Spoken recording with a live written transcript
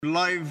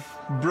Live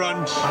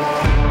brunch.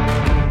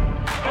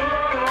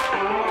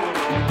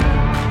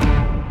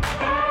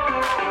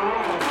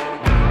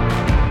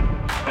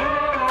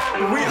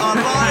 We are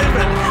live.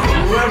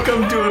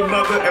 Welcome to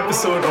another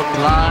episode of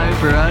Live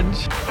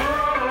brunch.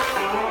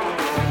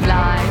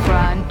 Live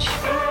brunch.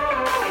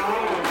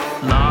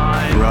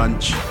 Live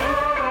brunch.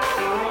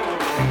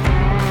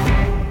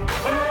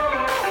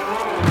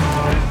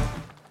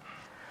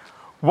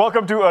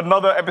 Welcome to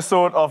another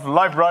episode of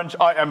Live Brunch.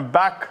 I am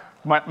back.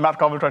 Matt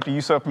Carville tried to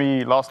usurp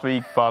me last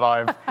week, but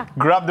I've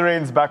grabbed the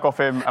reins back off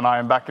him, and I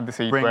am back in the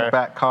seat. Bring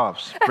back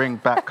calves. Bring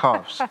back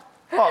calves.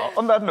 Oh,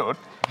 on that note,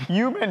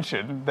 you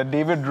mentioned that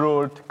David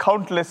wrote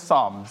countless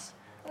psalms.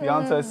 The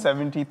answer is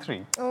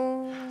 73.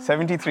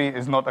 73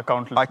 is not a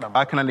countless number.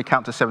 I can only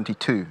count to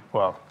 72.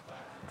 Well,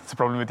 that's a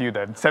problem with you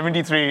then.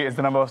 73 is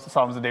the number of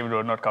psalms that David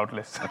wrote, not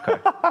countless. Okay.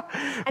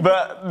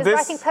 Does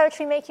writing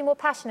poetry make you more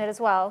passionate as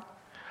well?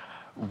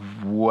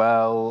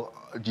 Well,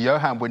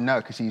 Johan would know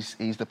because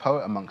he's the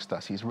poet amongst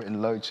us. He's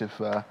written loads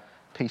of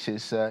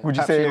pieces. Would you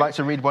Perhaps say you'd like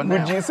to read one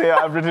now? Would you say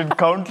I've written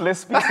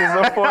countless pieces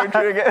of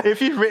poetry again?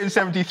 If you've written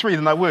 73,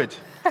 then I would.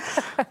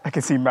 I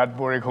can see Matt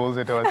Boring holds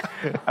it to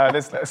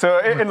us. So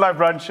in Live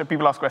Brunch,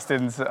 people ask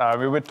questions.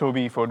 We're with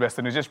Toby Ford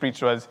Weston, who just preached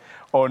to us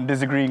on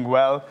disagreeing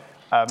well.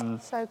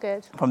 So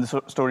good. From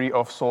the story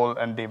of Saul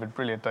and David.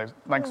 Brilliant.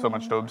 Thanks so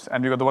much, Tobes.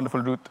 And we've got the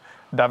wonderful Ruth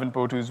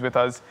Davenport, who's with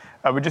us.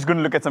 We're just going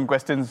to look at some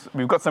questions.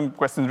 We've got some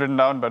questions written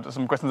down, but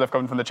some questions have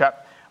come from the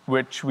chat,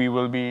 which we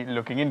will be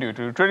looking into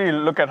to really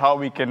look at how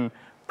we can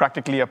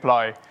practically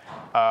apply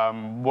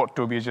what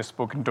Toby has just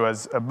spoken to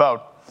us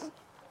about.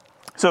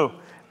 So,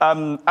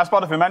 as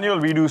part of Emmanuel,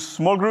 we do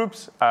small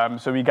groups.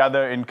 So we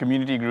gather in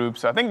community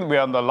groups. I think we're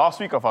on the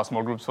last week of our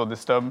small groups for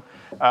this term.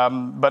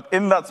 But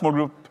in that small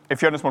group,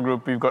 if you're in a small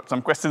group, we've got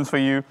some questions for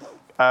you.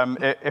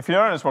 If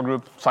you're in a small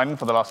group, sign in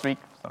for the last week.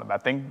 It's not a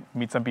bad thing.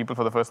 Meet some people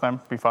for the first time.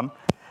 Be fun.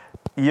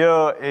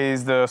 Here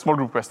is the small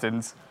group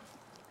questions.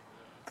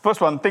 The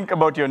first one, think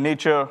about your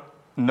nature,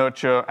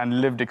 nurture,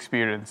 and lived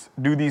experience.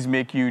 Do these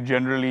make you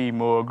generally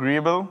more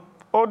agreeable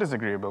or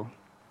disagreeable?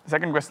 The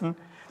second question,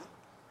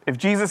 if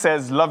Jesus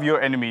says, love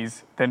your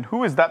enemies, then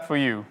who is that for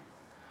you?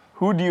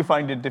 Who do you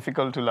find it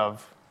difficult to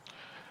love?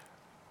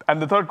 And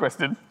the third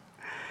question,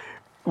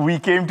 we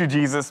came to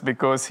Jesus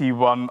because he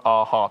won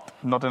our heart,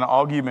 not an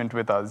argument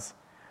with us.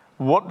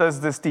 What does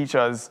this teach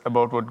us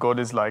about what God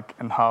is like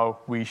and how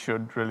we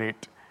should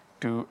relate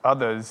to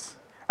others?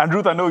 And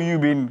Ruth, I know you've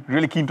been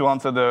really keen to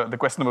answer the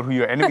question about who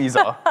your enemies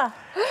are.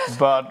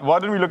 But why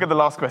don't we look at the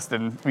last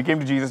question? We came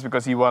to Jesus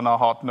because he won our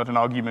heart, not an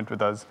argument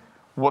with us.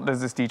 What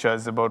does this teach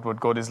us about what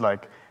God is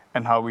like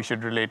and how we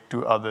should relate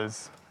to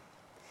others?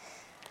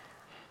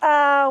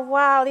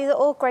 Wow, these are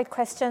all great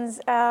questions.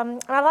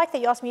 And I like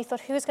that you asked me, you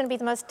thought, who's going to be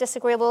the most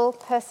disagreeable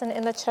person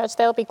in the church?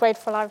 They'll be great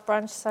for Live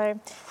Brunch, so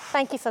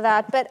thank you for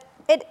that. But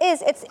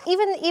it's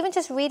even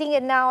just reading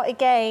it now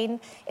again,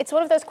 it's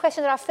one of those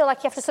questions that I feel like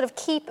you have to sort of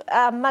keep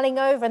mulling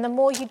over, and the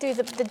more you do,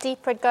 the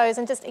deeper it goes.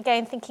 And just,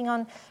 again, thinking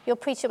on your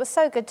preach, it was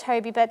so good,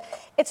 Toby, but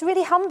it's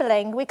really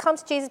humbling. We come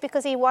to Jesus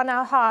because he won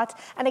our heart,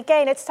 and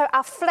again, it's so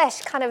our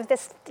flesh kind of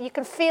this, you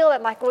can feel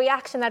it like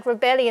reaction, that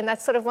rebellion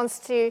that sort of wants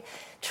to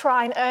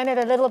try and earn it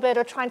a little bit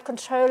or try and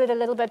control it a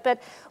little bit.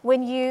 But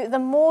the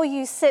more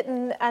you sit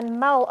and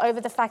mull over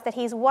the fact that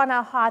he's won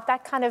our heart,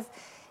 that kind of,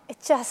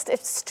 it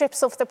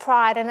strips off the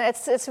pride, and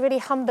it's really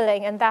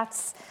humbling, and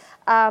that's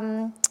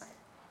that's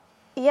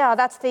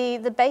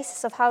the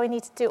basis of how we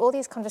need to do all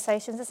these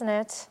conversations, isn't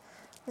it?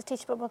 To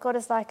teach about what God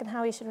is like and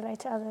how we should relate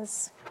to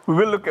others. We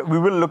will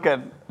look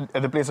at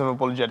the place of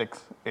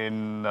apologetics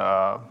in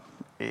I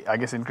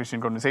guess in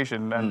Christian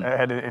conversation and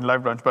ahead in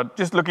Live Brunch. But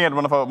just looking at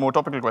one of our more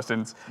topical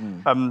questions,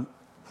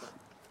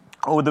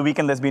 over the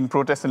weekend there's been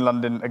protests in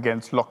London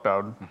against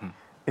lockdown. Mm-hmm.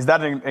 Is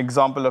that an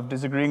example of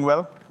disagreeing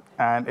well?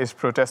 And is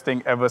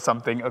protesting ever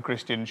something a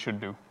Christian should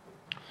do?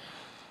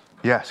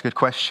 Yes, good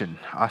question.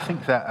 I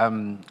think that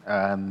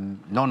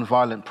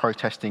non-violent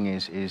protesting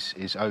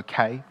is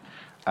okay.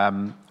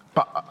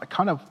 But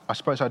I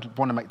suppose I'd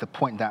want to make the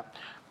point that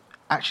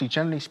actually,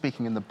 generally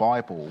speaking in the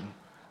Bible,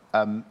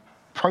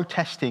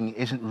 protesting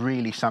isn't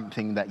really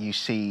something that you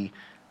see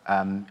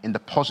in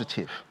the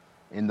positive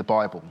in the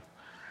Bible.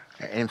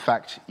 In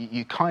fact,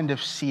 you kind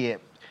of see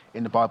it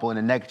in the Bible in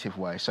a negative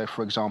way. So,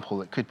 for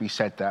example, it could be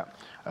said that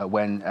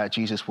when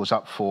Jesus was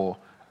up for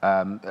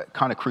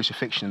kind of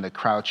crucifixion and the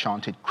crowd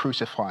chanted,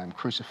 crucify him,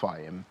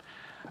 crucify him,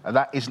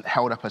 that isn't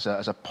held up as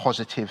a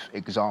positive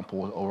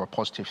example or a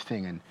positive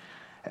thing.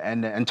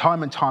 And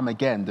time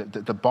again,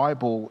 the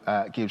Bible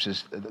gives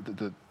us,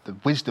 the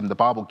wisdom the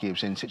Bible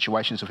gives in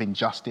situations of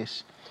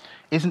injustice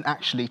isn't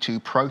actually to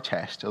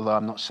protest, although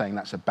I'm not saying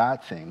that's a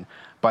bad thing,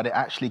 but it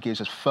actually gives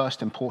us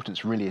first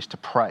importance really is to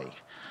pray.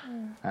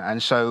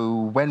 And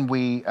so when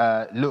we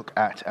look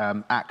at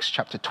Acts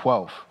chapter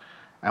 12,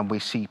 and we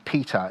see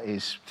Peter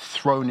is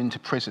thrown into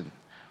prison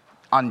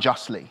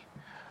unjustly,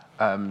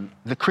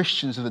 the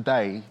Christians of the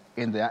day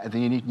in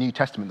the New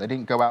Testament, they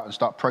didn't go out and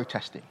start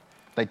protesting.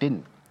 They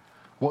didn't.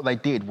 what they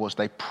did was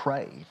they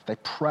prayed. They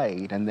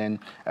prayed, and then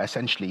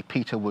essentially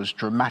Peter was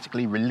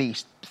dramatically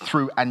released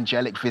through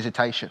angelic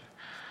visitation.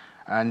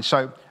 And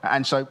so,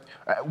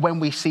 when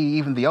we see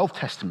even the Old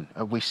Testament,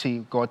 we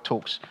see God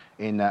talks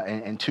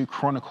in 2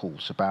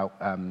 Chronicles about,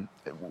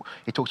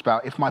 he talks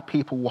about, if my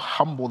people will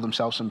humble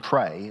themselves and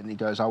pray, and he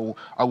goes, I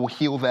will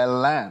heal their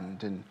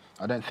land. And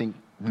I don't think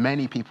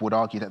many people would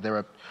argue that there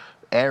are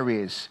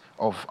areas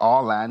of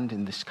our land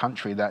in this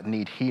country that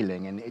need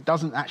healing. And it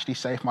doesn't actually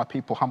say if my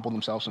people humble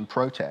themselves and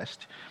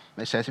protest.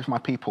 It says if my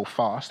people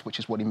fast, which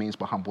is what he means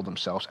by humble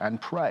themselves,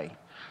 and pray.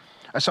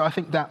 And so I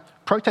think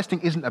that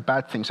protesting isn't a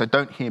bad thing, so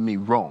don't hear me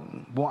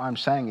wrong. What I'm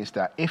saying is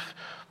that if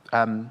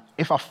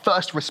our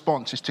first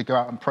response is to go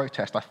out and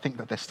protest, I think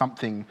that there's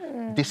something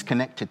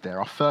disconnected there.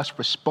 Our first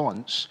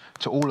response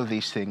to all of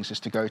these things is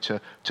to go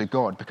to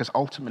God, because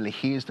ultimately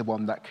he is the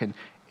one that can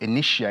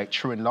initiate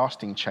true and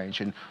lasting change.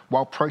 And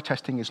while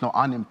protesting is not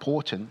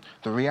unimportant,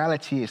 the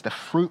reality is the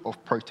fruit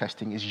of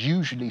protesting is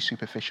usually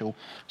superficial.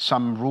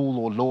 Some rule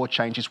or law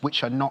changes,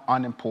 which are not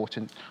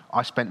unimportant.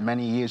 I spent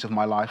many years of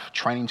my life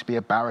training to be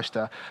a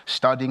barrister,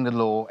 studying the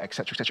law,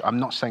 etc., etc. I'm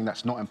not saying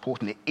that's not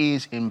important. It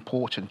is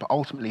important, but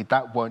ultimately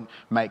that won't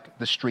make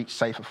the streets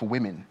safer for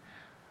women.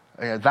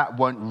 That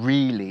won't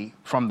really,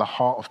 from the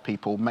heart of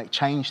people,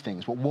 change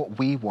things. But what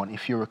we want,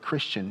 if you're a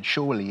Christian,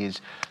 surely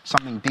is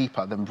something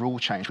deeper than rule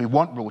change. We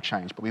want rule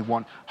change, but we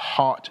want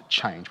heart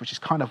change, which is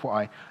kind of what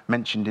I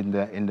mentioned in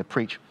the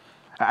preach.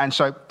 And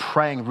so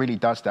praying really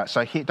does that.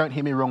 So don't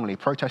hear me wrongly.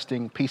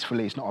 Protesting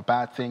peacefully is not a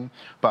bad thing,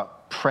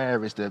 but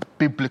prayer is the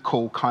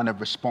biblical kind of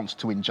response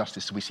to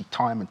injustice we see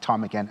time and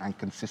time again and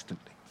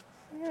consistently.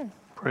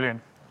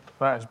 Brilliant.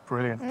 That is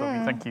brilliant,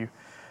 Toby. Thank you.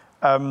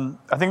 I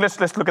think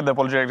let's look at the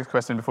apologetics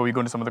question before we go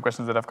into some of the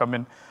questions that have come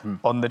in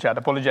on the chat.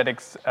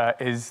 Apologetics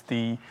is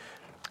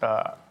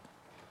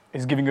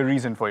giving a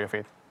reason for your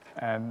faith,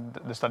 and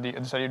the study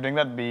of doing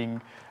that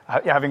being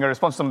having a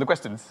response to some of the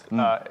questions.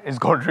 Is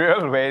God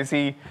real? Where is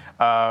he?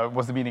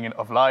 What's the meaning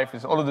of life?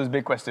 Is all of those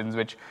big questions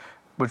which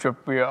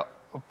we are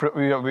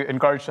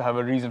encouraged to have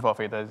a reason for our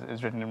faith, as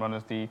is written in one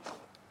of the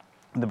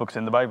books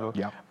in the Bible.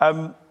 Yeah.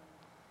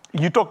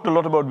 You talked a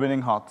lot about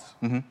winning hearts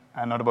and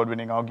not about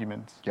winning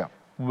arguments. Yeah.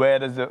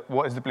 What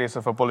is the place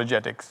of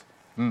apologetics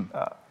in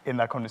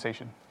that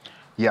conversation?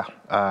 Yeah,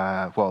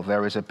 well,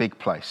 there is a big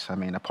place. I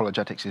mean,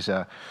 apologetics is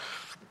a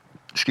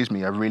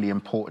really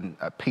important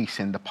piece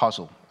in the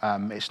puzzle.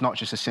 It's not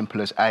just as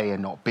simple as A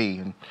and not B.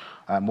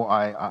 And what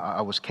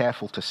I was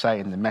careful to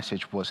say in the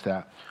message was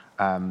that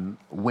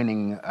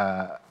winning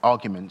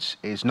arguments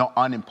is not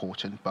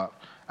unimportant, but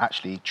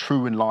actually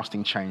true and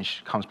lasting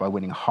change comes by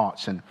winning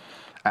hearts.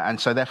 And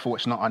so therefore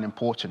it's not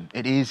unimportant.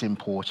 It is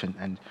important.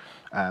 And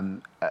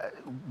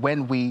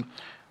when we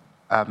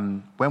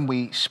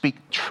speak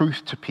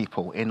truth to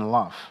people in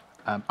love,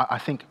 I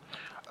think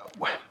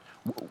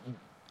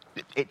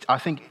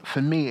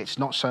for me it's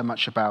not so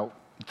much about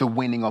the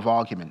winning of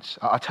arguments.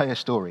 I'll tell you a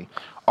story.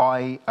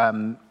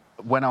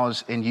 When I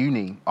was in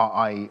uni,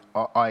 I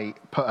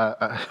put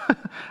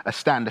a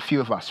stand, a few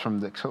of us from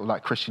the sort of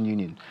like Christian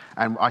Union,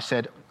 and I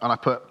said, and I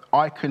put,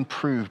 I can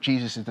prove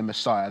Jesus is the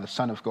Messiah, the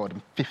Son of God,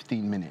 in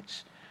 15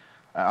 minutes.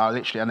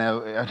 I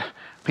know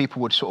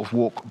people would sort of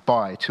walk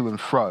by to and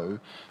fro,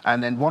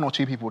 and then 1 or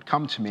 2 people would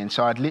come to me, and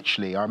so I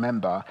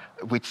remember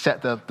we'd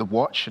set the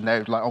watch, and they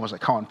would like, almost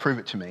like, come on, prove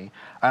it to me.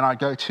 And I'd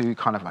go to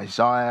kind of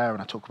Isaiah,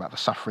 and I talk about the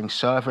suffering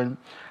servant,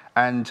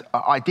 and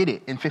I did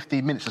it in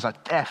 15 minutes. I was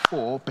like,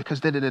 therefore, because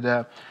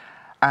da-da-da-da.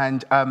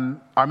 And I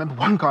remember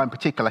one guy in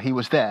particular, he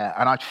was there,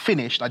 and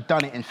I'd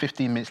done it in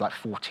 15 minutes, like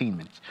 14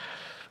 minutes.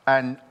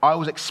 And I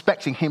was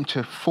expecting him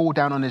to fall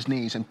down on his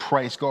knees and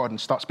praise God and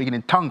start speaking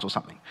in tongues or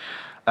something.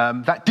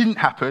 That didn't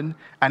happen,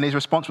 and his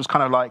response was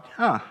kind of like,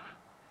 yeah.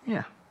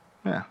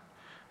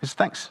 He said,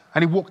 thanks.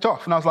 And he walked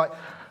off, and I was like,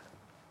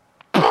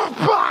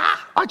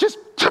 I just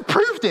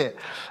proved it.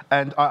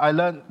 And I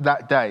learned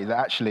that day that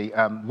actually,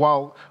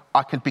 while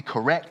I can be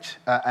correct,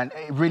 and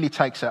it really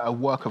takes a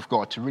work of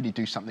God to really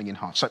do something in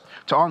heart. So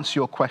to answer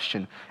your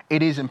question,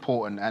 it is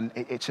important, and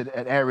it's an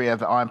area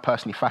that I'm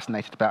personally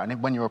fascinated about.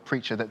 And when you're a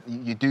preacher, that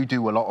you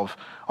do a lot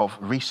of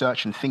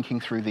research and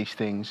thinking through these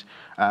things.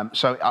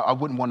 So I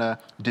wouldn't want to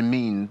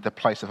demean the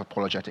place of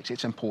apologetics.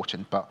 It's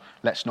important, but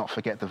let's not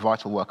forget the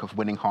vital work of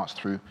winning hearts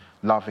through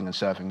loving and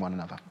serving one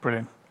another.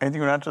 Brilliant.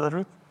 Anything you want to add to that,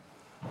 Ruth?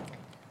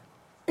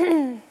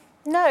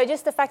 No,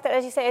 just the fact that,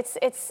 as you say,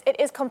 it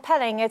is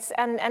compelling.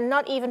 And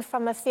not even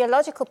from a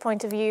theological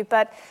point of view,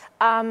 but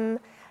kind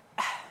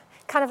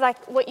of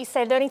like what you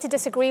say, learning to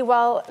disagree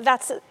well.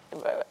 That's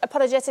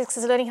apologetics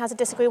is learning how to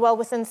disagree well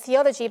within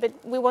theology, but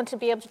we want to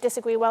be able to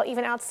disagree well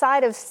even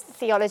outside of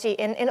theology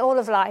in all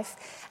of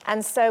life.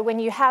 And so when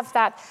you have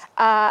that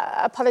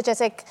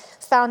apologetic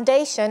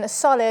foundation, a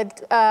solid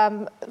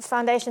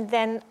foundation,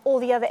 then all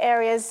the other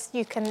areas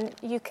you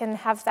can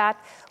have that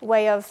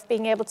way of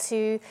being able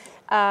to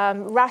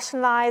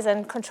rationalize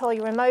and control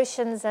your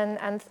emotions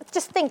and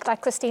just think,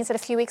 like Christine said a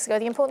few weeks ago,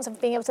 the importance of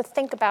being able to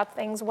think about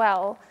things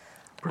well.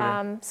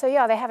 So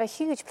yeah, they have a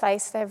huge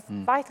place. They're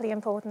vitally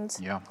important.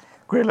 Yeah.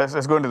 Great,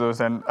 let's go into those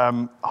then.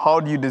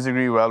 How do you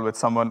disagree well with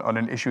someone on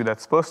an issue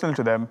that's personal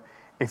to them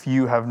if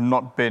you have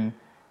not been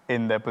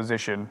in their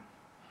position?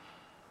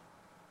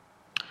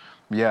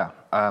 Yeah,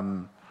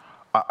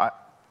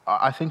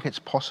 I think it's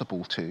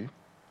possible to.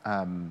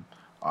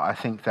 I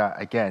think that,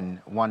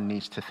 again, one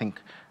needs to think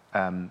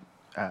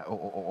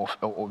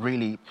or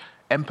really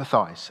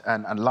empathize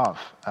and love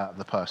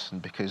the person,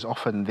 because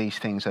often these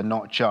things are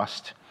not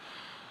just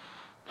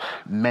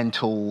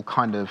mental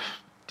kind of,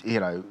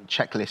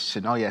 checklists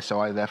and, oh yeah, so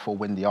I therefore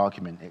win the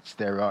argument.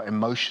 There are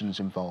emotions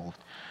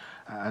involved.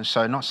 And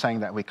so not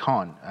saying that we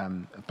can't,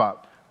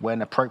 but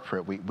when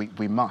appropriate,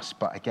 we must.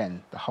 But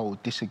again, the whole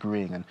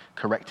disagreeing and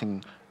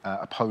correcting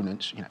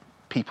opponents,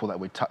 people that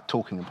we're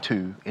talking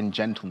to in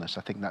gentleness,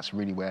 I think that's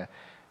really where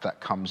that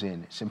comes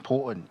in. It's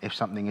important, if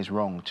something is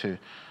wrong, to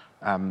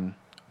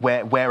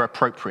where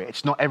appropriate.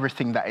 It's not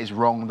everything that is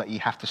wrong that you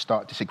have to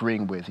start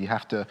disagreeing with.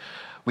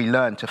 We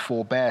learn to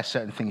forbear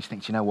certain things.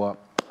 Think, you know what,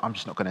 I'm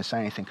just not going to say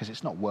anything because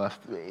it's not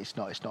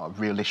a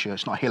real issue.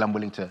 It's not a hill I'm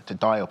willing to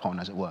die upon,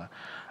 as it were.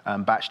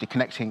 But actually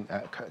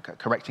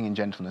correcting in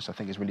gentleness, I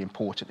think, is really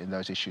important in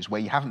those issues where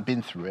you haven't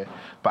been through it,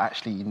 but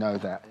actually you know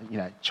that,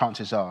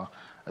 chances are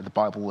the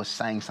Bible is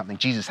saying something.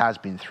 Jesus has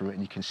been through it,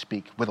 and you can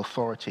speak with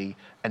authority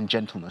and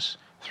gentleness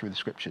through the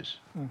scriptures.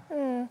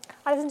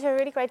 I listened to a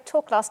really great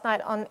talk last night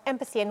on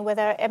empathy and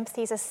whether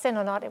empathy is a sin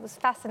or not. It was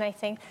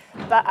fascinating.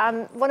 But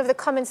one of the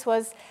comments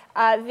was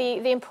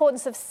the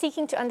importance of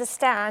seeking to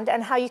understand,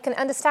 and how you can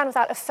understand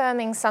without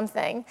affirming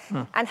something,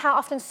 and how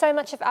often so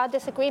much of our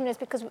disagreement is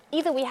because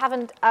either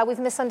we've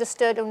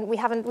misunderstood, and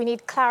we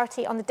need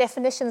clarity on the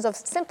definitions of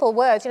simple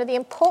words. The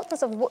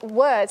importance of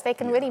words, they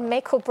can really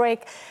make or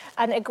break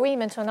an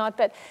agreement or not.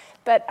 But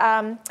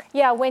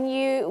when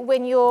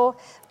your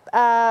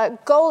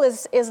goal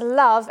is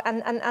love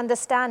and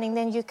understanding,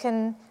 then you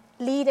can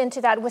lead into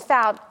that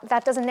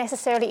that doesn't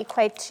necessarily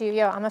equate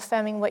to, I'm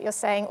affirming what you're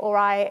saying, or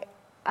I've,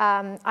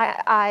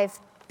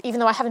 even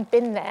though I haven't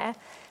been there.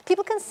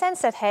 People can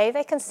sense it, hey?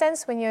 They can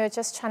sense when you're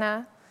just trying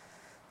to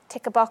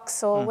tick a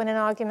box or win an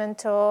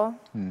argument or...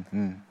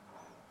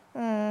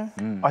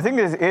 I think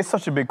it's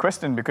such a big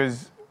question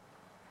because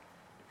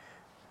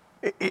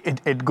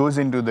it goes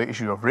into the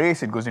issue of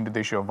race, it goes into the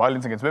issue of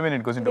violence against women,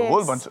 it goes into a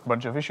whole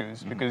bunch of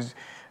issues. Because,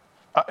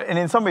 and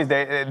in some ways,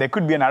 there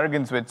could be an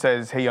arrogance which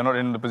says, hey, you're not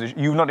in the position,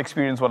 you've not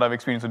experienced what I've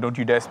experienced, so don't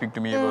you dare speak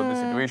to me about this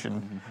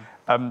situation.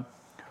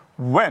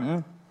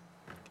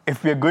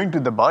 If we're going to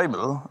the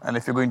Bible, and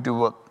if you're going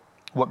to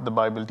what the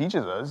Bible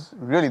teaches us,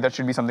 really that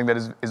should be something that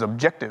is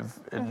objective.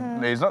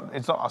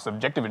 It's not a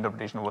subjective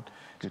interpretation of what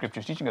Scripture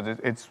is teaching us.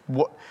 It's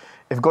what,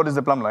 if God is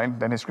the plumb line,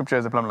 then His Scripture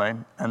is the plumb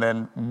line, and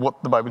then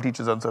what the Bible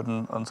teaches on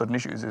certain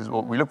issues is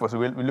what we look for. So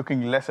we're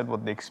looking less at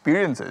what the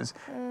experience is,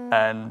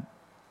 and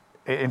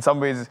in some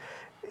ways,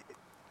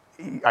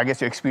 I guess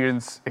your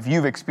experience, if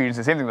you've experienced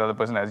the same thing the other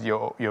person has,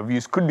 your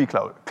views could be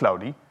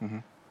cloudy.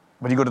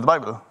 But you go to the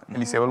Bible and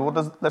you say, well,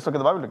 let's look at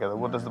the Bible together.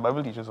 What does the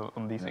Bible teach us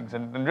on these things?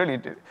 And really,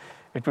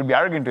 it would be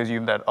arrogant to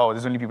assume that,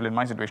 there's only people in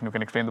my situation who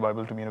can explain the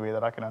Bible to me in a way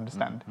that I can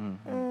understand,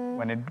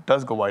 when it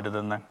does go wider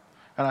than that.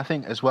 And I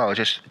think as well,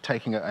 just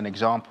taking an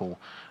example,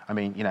 I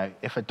mean,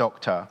 if a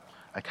doctor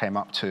came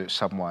up to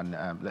someone,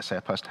 let's say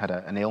a person had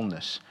an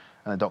illness,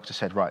 and the doctor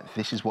said, right,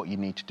 this is what you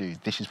need to do,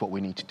 this is what we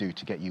need to do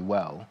to get you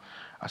well,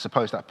 I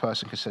suppose that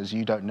person could say,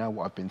 you don't know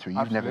what I've been through,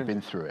 you've never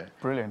been through it.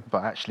 Brilliant.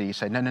 But actually you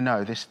say,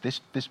 no, this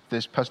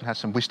person has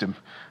some wisdom,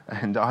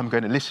 and I'm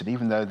going to listen,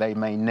 even though they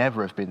may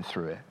never have been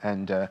through it.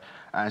 And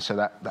so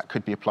that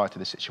could be applied to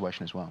this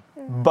situation as well.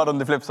 But on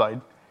the flip side,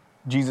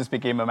 Jesus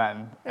became a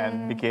man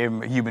and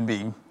became a human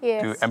being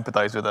to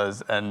empathize with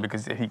us, and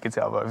because he could say,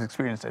 I've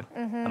experienced it,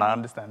 and I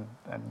understand.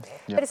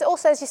 But it's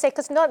also, as you say,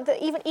 because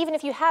even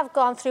if you have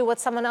gone through what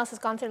someone else has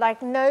gone through,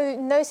 like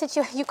no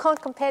situation, you can't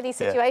compare these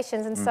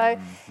situations, and so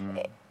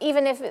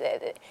even if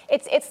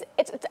it's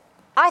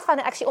I find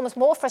it actually almost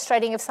more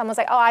frustrating if someone's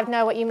like, I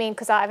know what you mean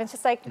because I've. It's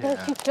just like, no,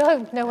 you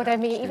don't know what I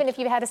mean, even if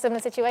you've had a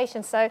similar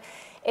situation. So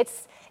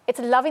it's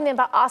loving them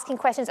by asking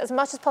questions as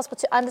much as possible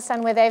to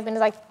understand where they've been.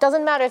 It's like,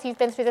 doesn't matter if you've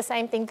been through the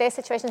same thing. Their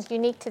situation is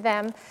unique to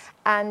them,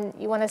 and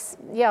you want to,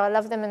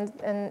 love them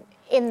and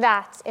in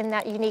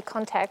that unique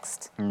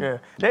context. Yeah,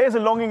 there is a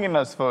longing in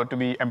us to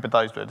be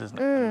empathized with, isn't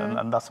it?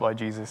 And that's why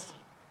Jesus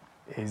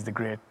is the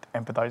great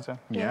empathizer.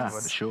 Yeah,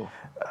 for sure.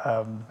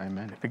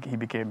 Amen. He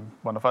became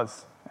one of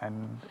us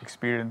and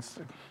experienced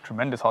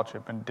tremendous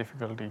hardship and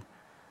difficulty.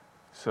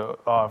 So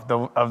if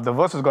the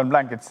verse has gone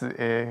blank, it's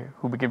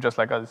who became just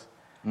like us.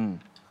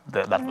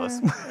 That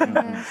verse.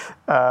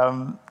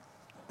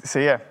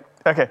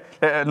 Okay,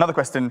 another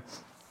question.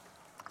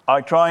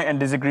 I try and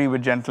disagree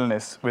with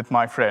gentleness with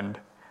my friend,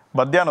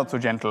 but they're not so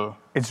gentle.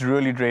 It's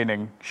really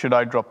draining. Should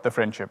I drop the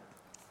friendship?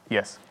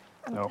 Yes.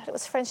 I'm No. glad it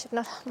was friendship,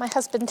 not my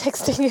husband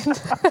texting in.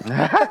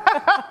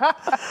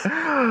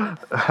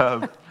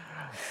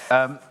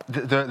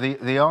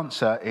 The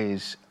answer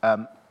is,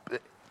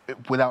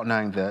 without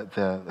knowing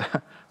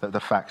the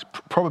facts,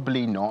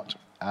 probably not.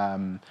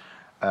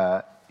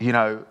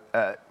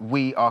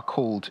 we are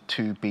called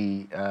to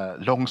be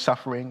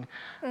long-suffering.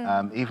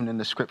 Even in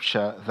the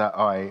scripture that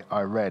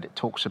I read, it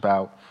talks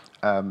about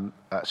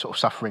sort of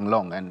suffering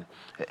long. And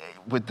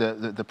with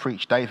the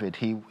preach, David,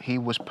 he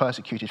was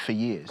persecuted for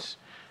years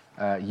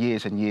and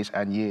years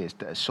and years.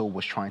 That Saul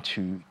was trying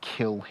to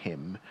kill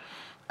him.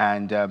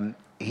 And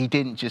he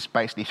didn't just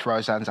basically throw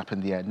his hands up in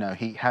the air. No,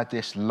 he had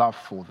this love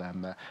for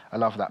them, a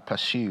love that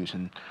pursues.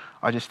 And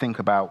I just think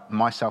about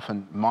myself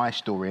and my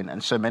story,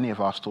 and so many of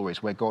our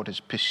stories where God has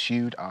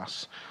pursued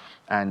us,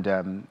 and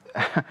and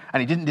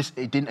he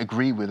didn't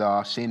agree with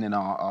our sin in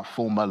our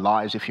former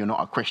lives. If you're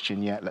not a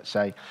Christian yet, let's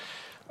say,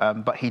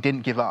 but he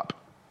didn't give up.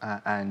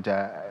 And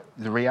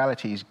the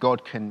reality is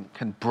God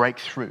can break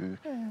through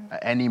at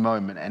any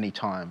moment, any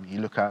time.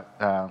 You look at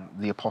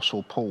the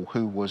Apostle Paul,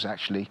 who was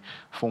actually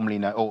formerly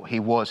known, or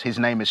his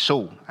name is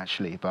Saul,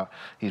 actually, but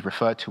he's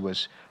referred to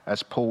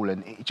as Paul.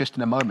 And just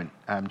in a moment,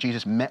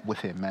 Jesus met with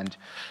him. And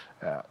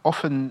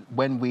often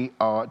when we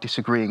are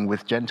disagreeing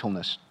with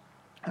gentleness,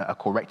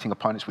 correcting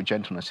opponents with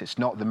gentleness, it's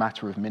not the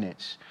matter of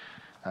minutes.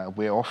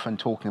 We're often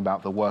talking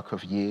about the work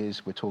of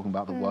years. We're talking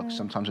about the work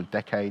sometimes of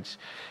decades.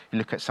 You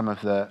look at some of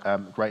the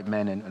great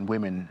men and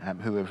women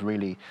who have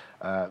really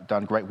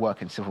done great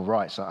work in civil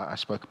rights. I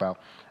spoke about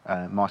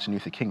Martin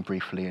Luther King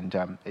briefly, and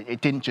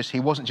he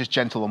wasn't just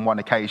gentle on one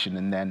occasion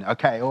and then,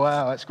 okay,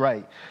 well, that's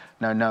great.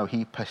 No,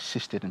 he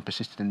persisted and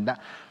persisted. And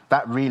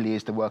that really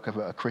is the work of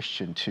a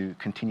Christian, to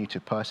continue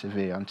to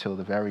persevere until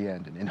the very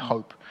end, and in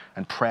hope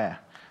and prayer.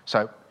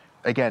 So,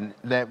 again,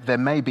 there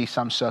may be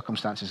some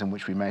circumstances in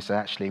which we may say,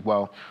 actually,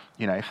 well,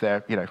 if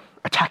they're,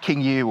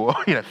 attacking you, or,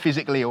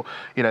 physically, or,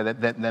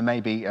 there may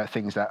be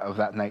things of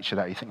that nature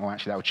that you think, well,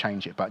 actually, that would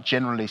change it. But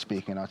generally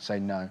speaking, I'd say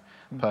no,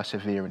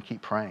 persevere and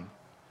keep praying.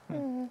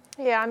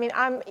 Yeah, I mean,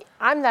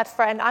 I'm that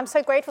friend. I'm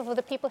so grateful for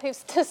the people who've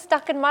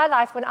stuck in my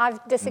life when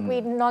I've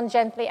disagreed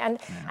non-gently, and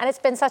it's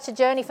been such a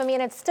journey for me,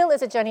 and it still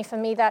is a journey for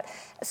me.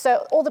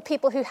 So all the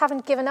people who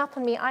haven't given up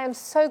on me, I am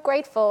so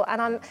grateful,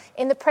 and I'm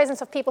in the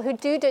presence of people who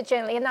do it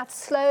gently, and that's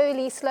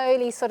slowly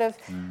sort of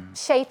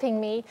shaping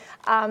me.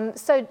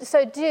 So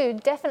do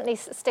definitely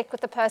stick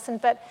with the person,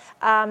 but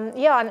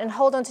and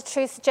hold on to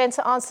truth.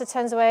 Gentle answer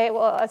turns away.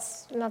 Well,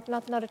 it's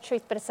not a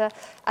truth, but it's a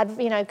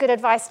good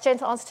advice.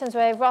 Gentle answer turns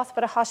away wrath,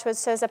 but a harsh word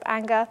stirs up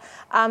anger.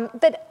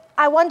 But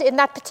I wonder, in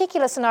that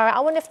particular scenario, I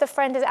wonder if the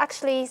friend has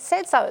actually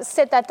said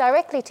that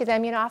directly to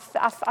them.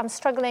 I'm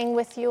struggling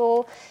with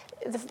your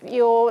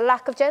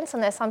lack of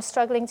gentleness. I'm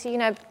struggling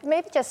to,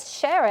 maybe just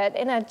share it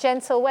in a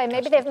gentle way.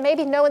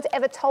 Maybe no one's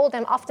ever told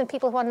them. Often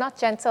people who are not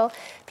gentle,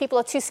 people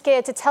are too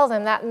scared to tell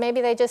them that.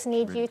 Maybe they just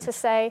need you to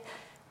say,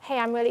 hey,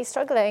 I'm really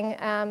struggling.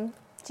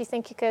 Do you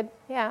think you could?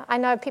 Yeah, I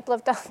know people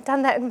have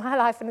done that in my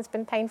life, and it's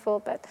been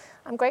painful, but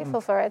I'm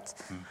grateful for it.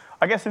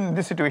 I guess in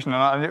this situation,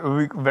 and it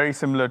will be very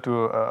similar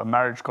to a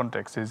marriage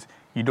context, is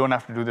you don't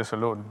have to do this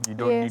alone. You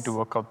don't need to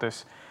work out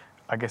this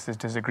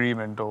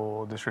disagreement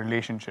or this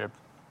relationship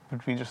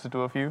between just the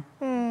two of you.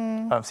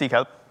 Seek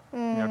help.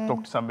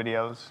 Talk to somebody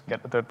else.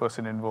 Get the third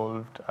person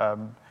involved.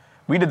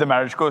 We did the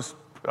marriage course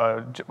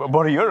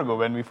about a year ago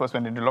when we first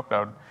went into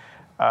lockdown,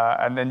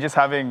 and then just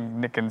having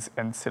Nick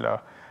and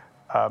Scylla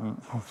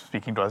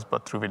speaking to us,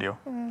 but through video.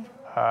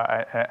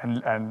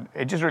 And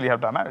it just really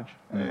helped our marriage.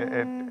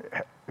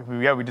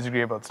 We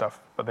disagree about stuff,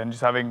 but then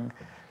just having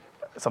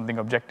something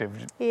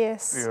objective.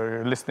 Yes.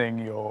 You're listening,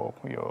 you're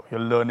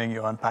learning,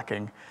 you're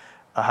unpacking,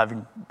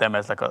 having them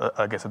as like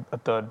a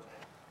third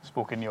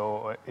spoke in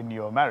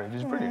your marriage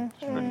is brilliant.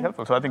 It's really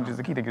helpful. So I think just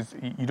the key thing is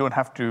you don't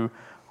have to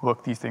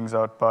work these things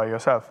out by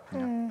yourself.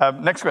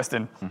 Next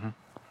question.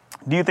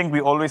 Do you think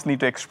we always need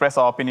to express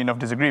our opinion of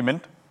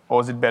disagreement,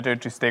 or is it better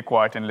to stay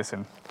quiet and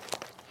listen?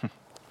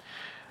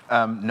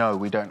 No,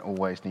 we don't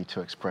always need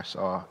to express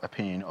our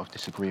opinion of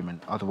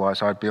disagreement.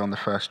 Otherwise, I'd be on the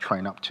first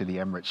train up to the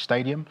Emirates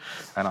Stadium,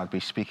 and I'd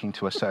be speaking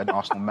to a certain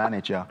Arsenal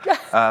manager.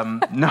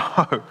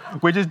 No,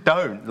 we just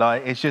don't.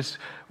 Like, it's just,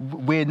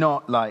 we're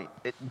not like,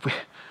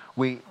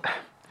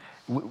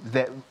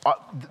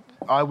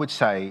 I would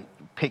say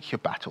pick your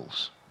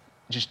battles,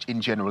 just in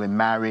general, in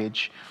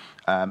marriage,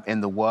 in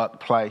the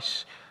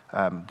workplace,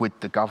 with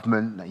the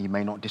government, that you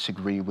may not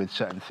disagree with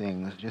certain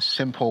things. Just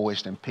simple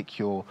wisdom, pick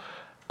your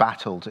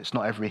battles. It's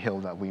not every hill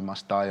that we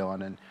must die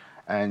on.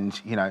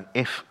 And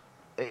if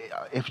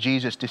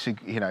Jesus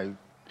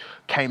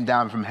came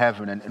down from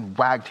heaven and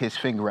wagged his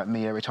finger at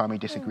me every time he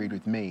disagreed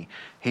with me,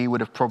 he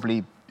would have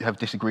probably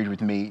disagreed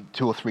with me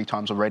 2 or 3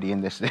 times already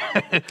in this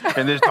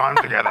in this time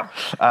together.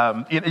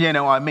 You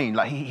know what I mean?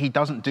 Like he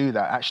doesn't do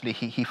that. Actually,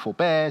 he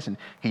forbears, and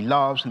he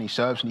loves, and he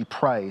serves, and he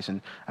prays.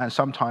 And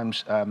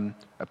sometimes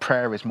a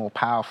prayer is more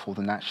powerful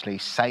than actually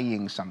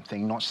saying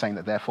something. Not saying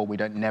that therefore we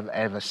don't never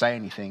ever say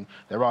anything.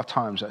 There are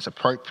times that it's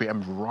appropriate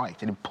and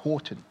right and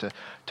important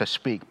to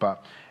speak,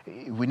 but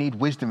we need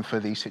wisdom for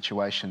these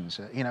situations.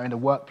 In the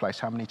workplace,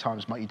 how many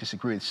times might you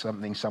disagree with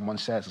something someone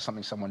says or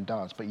something someone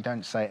does, but you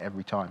don't say it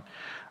every time?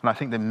 And I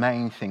think the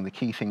main thing, the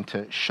key thing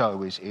to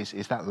show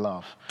is that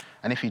love.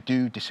 And if you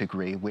do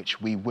disagree,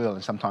 which we will,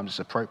 and sometimes it's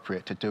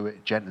appropriate, to do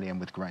it gently and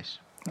with grace.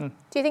 Do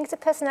you think it's a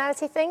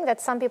personality thing, that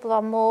some people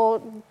are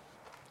more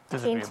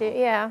keen to,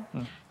 yeah.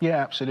 Yeah,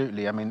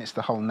 absolutely. I mean, it's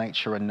the whole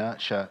nature and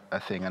nurture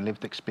thing and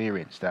lived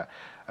experience that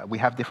we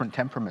have different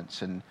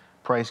temperaments, and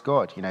praise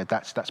God, you know,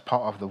 that's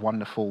part of the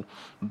wonderful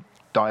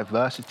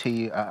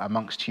diversity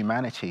amongst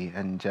humanity,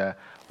 and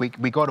we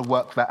got to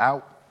work that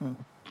out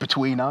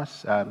between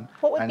us.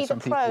 What would be the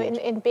pro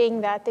in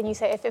being that? Then you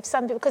say if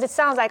some people, because it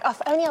sounds like, oh,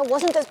 if only I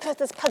wasn't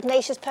this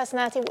pugnacious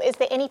personality. Is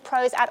there any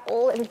pros at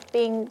all in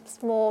being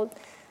more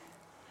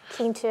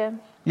keen to?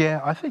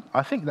 Yeah,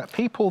 I think that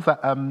people that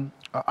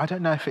I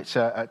don't know if it's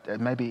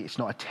maybe it's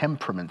not a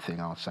temperament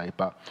thing, I'll say,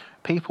 but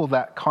people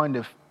that kind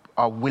of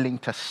are willing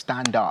to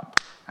stand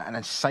up and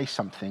then say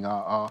something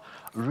are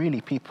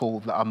really people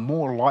that are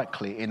more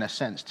likely, in a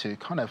sense, to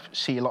kind of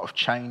see a lot of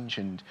change.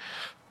 And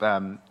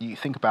you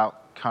think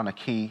about kind of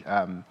key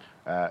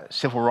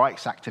civil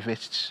rights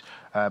activists,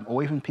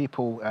 or even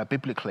people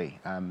biblically.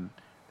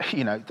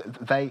 You know,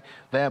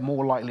 they're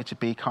more likely to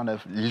be kind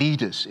of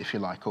leaders, if you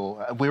like,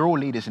 or we're all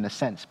leaders in a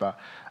sense, but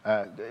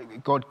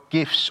God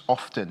gives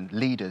often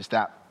leaders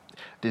that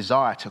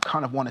desire to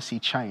kind of want to see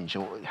change,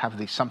 or have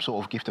some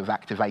sort of gift of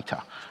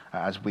activator,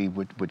 as we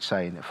would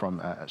say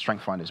from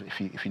Strength Finders,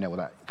 if you know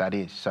what that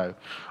is. So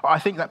I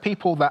think that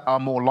people that are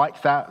more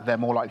like that, they're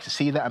more likely to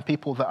see that, and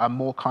people that are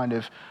more kind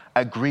of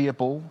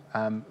agreeable,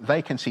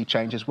 they can see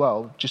change as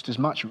well, just as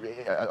much,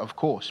 of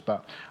course,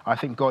 but I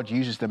think God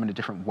uses them in a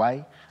different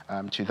way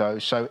to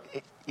those. So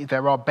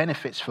there are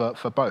benefits for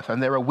both,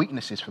 and there are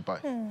weaknesses for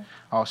both.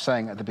 I was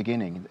saying at the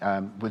beginning,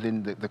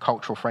 within the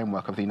cultural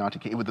framework of the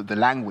United Kingdom, with the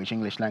language,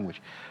 English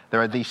language,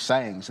 there are these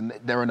sayings, and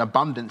there are an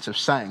abundance of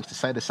sayings to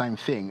say the same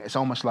thing. It's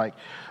almost like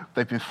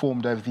they've been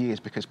formed over the years,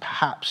 because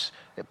perhaps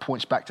it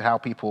points back to how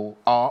people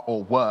are,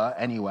 or were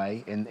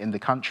anyway, in the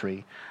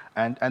country,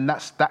 and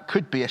that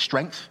could be a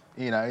strength.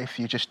 You know, if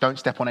you just don't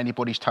step on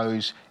anybody's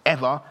toes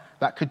ever,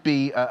 that could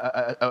be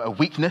a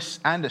weakness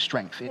and a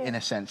strength in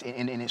a sense,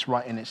 in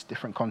its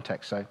different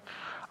context. So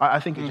I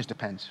think it just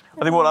depends.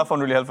 I think what I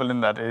found really helpful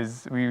in that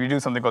is we do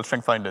something called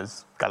Strength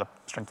Finders, Gallup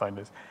Strength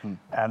Finders.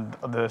 And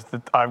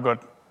I've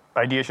got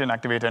ideation,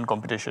 activator, and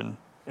competition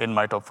in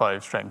my top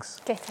 5 strengths.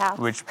 Get out.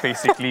 Which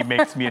basically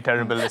makes me a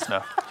terrible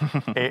listener.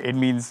 It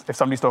means if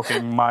somebody's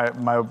talking,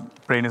 my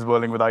brain is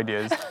whirling with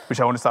ideas,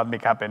 which I want to start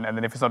make happen. And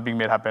then if it's not being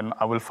made happen,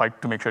 I will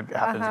fight to make sure it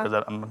happens,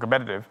 because I'm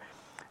competitive.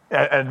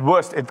 At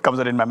worst, it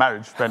comes out in my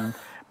marriage when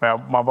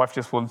my wife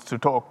just wants to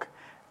talk,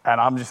 and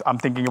I'm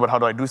thinking about how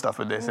do I do stuff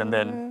with this, and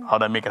then how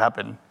do I make it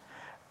happen.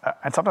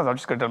 And sometimes I'm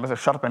just going to tell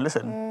myself, shut up and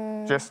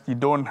listen. Just, you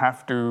don't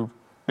have to,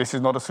 this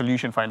is not a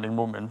solution finding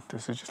moment.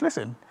 This is just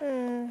listen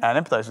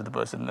and empathize with the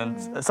person.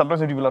 And sometimes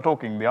when people are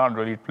talking, they aren't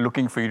really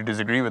looking for you to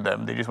disagree with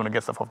them. They just want to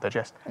get stuff off their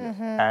chest.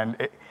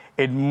 And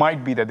it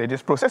might be that they're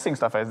just processing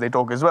stuff as they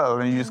talk as well,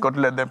 and you just got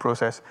to let them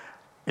process.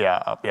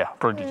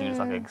 Probably teaching you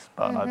some things.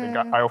 But I think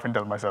I often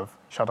tell myself,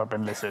 shut up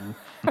and listen.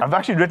 I've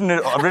actually written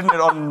it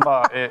on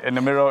in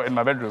a mirror in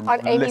my bedroom.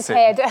 On Amy's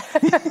head.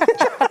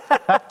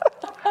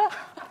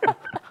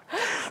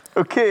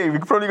 Okay,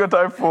 we've probably got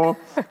time for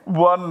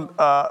one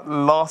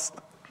last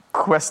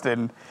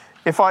question.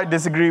 If I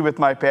disagree with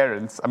my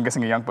parents, I'm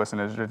guessing a young person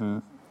has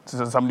written,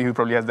 so somebody who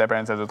probably has their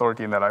parents as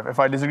authority in their life. If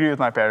I disagree with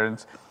my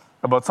parents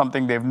about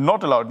something they've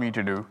not allowed me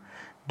to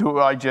do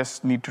I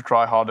just need to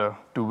try harder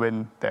to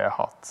win their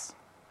hearts?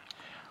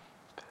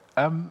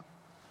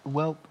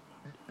 Well,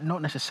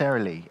 not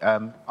necessarily.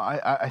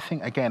 I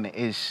think, again, it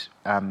is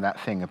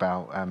that thing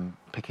about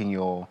picking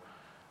your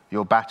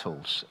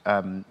battles.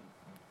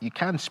 You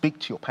can speak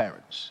to your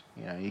parents.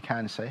 You know, you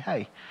can say,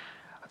 "Hey,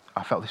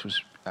 I felt this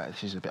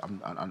is a bit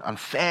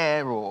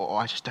unfair," or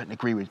 "I just don't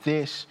agree with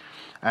this."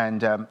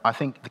 And I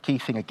think the key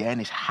thing again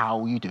is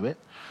how you do it.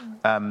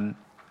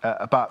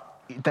 But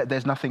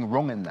there's nothing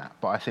wrong in that.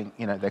 But I think,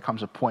 you know, there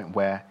comes a point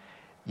where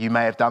you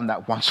may have done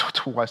that once or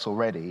twice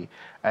already,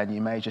 and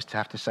you may just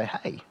have to say,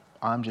 "Hey,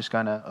 I'm just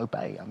going to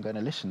obey. I'm going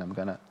to listen. I'm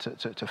going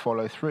to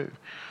follow through."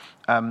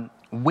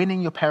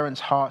 Winning your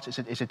parents' hearts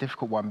is a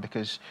difficult one,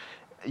 because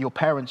your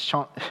parents,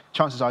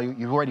 chances are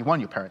you've already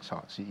won your parents'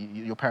 hearts.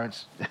 Your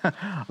parents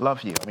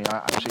love you. I mean, I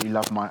absolutely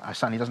love my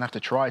son. He doesn't have to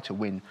try to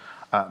win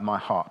my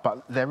heart.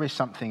 But there is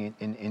something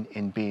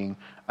in being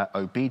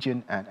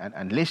obedient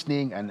and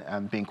listening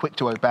and being quick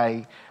to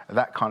obey,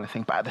 that kind of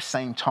thing. But at the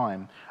same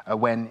time,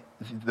 when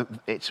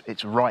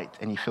it's right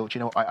and you feel, you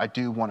know, I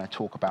do want to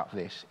talk about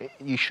this,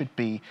 you should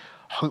be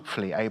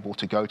hopefully able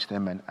to go to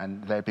them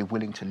and they'd be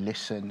willing to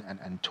listen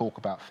and talk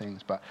about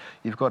things. But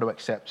you've got to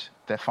accept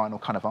their final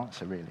kind of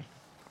answer, really.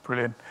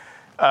 Brilliant.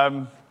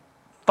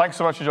 Thanks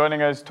so much for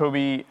joining us,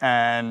 Toby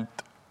and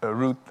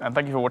Ruth, and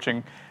thank you for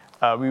watching.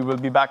 We will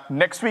be back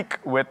next week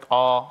with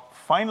our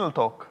final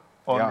talk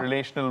on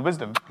relational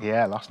wisdom.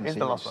 Yeah, last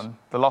one.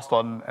 The last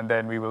one, and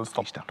then we will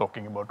stop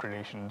talking about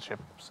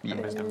relationships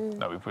and wisdom.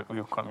 No,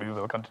 we will continue.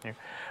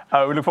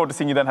 We look forward to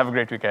seeing you then. Have a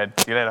great week ahead.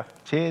 See you later.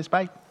 Cheers,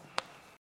 bye.